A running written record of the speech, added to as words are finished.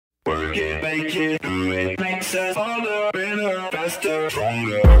Work it, make it, do it, makes us harder, better, faster,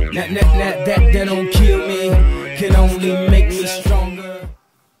 stronger. That don't kill me, can only make me stronger.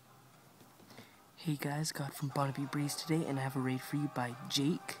 Hey guys, got from Barnaby Breeze today, and I have a raid for you by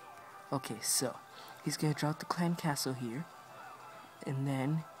Jake. Okay, so he's gonna drop the clan castle here, and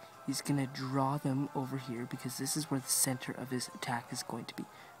then he's gonna draw them over here because this is where the center of his attack is going to be,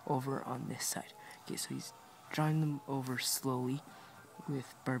 over on this side. Okay, so he's drawing them over slowly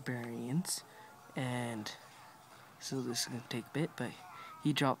with barbarians, and so this is gonna take a bit, but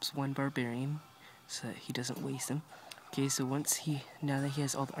he drops one barbarian so that he doesn't waste them. Okay, so now that he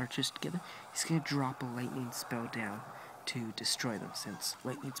has all the archers together, he's gonna drop a lightning spell down to destroy them, since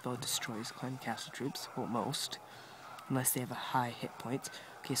lightning spell destroys clan castle troops, well, most, unless they have a high hit points.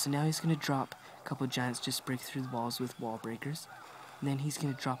 Okay, so now he's gonna drop a couple giants, just break through the walls with wall breakers, and then he's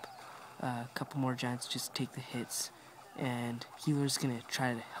gonna drop a couple more giants, just take the hits, and healer's gonna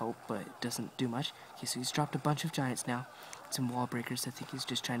try to help, but it doesn't do much. Okay, so he's dropped a bunch of giants now, some wall breakers. I think he's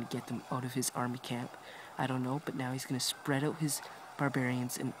just trying to get them out of his army camp, I don't know, but now he's gonna spread out his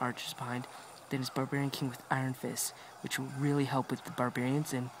barbarians and archers behind, then his barbarian king with iron fists, which will really help with the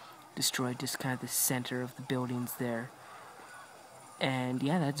barbarians and destroy just kind of the center of the buildings there. And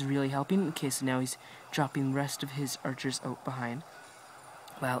yeah, that's really helping. Okay, so now he's dropping the rest of his archers out behind.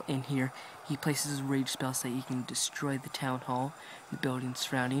 While in here, he places a rage spell so that he can destroy the town hall, the buildings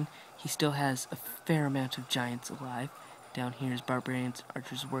surrounding. He still has a fair amount of giants alive. Down here is barbarians,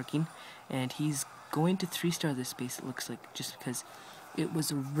 archers working, and he's going to 3-star this base, it looks like, just because it was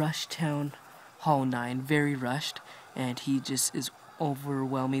a rush town hall 9, very rushed, and he just is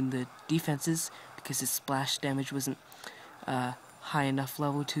overwhelming the defenses because his splash damage wasn't high enough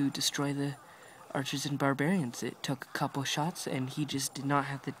level to destroy the archers and barbarians. It took a couple shots and he just did not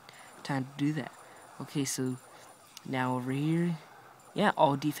have the time to do that. Okay, so now over here, yeah,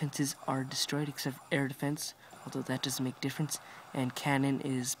 all defenses are destroyed except air defense, although that doesn't make a difference, and cannon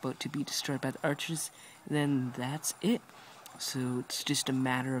is about to be destroyed by the archers. Then that's it. So it's just a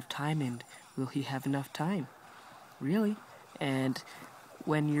matter of time, and will he have enough time? Really? And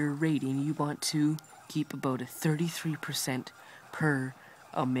when you're raiding, you want to keep about a 33% per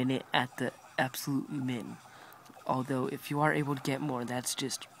a minute at the absolute min. Although if you are able to get more, that's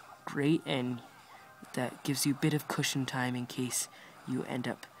just great, and that gives you a bit of cushion time in case you end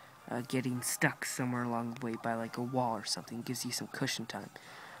up getting stuck somewhere along the way by like a wall or something. It gives you some cushion time.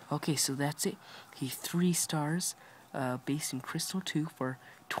 Okay, so that's it. He 3 stars, based in Crystal 2 for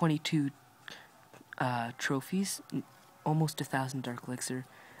 22 trophies, almost 1,000 dark elixir,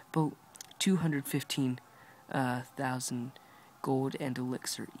 about 215,000 gold and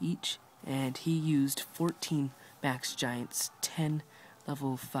elixir each, and he used 14 max giants, 10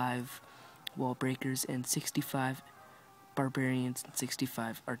 level 5 wall breakers, and 65 barbarians and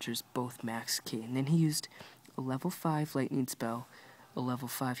 65 archers, both max K. And then he used a level 5 lightning spell, a level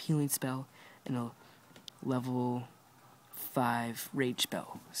 5 healing spell, and a level 5 rage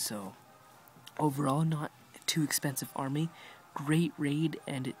spell. So overall, not too expensive army. Great raid,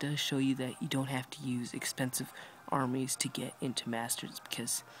 and it does show you that you don't have to use expensive armies to get into Masters,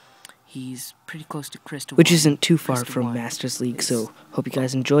 because he's pretty close to Crystal, which isn't too far from Masters League. So hope you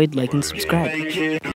guys enjoyed. Like and subscribe.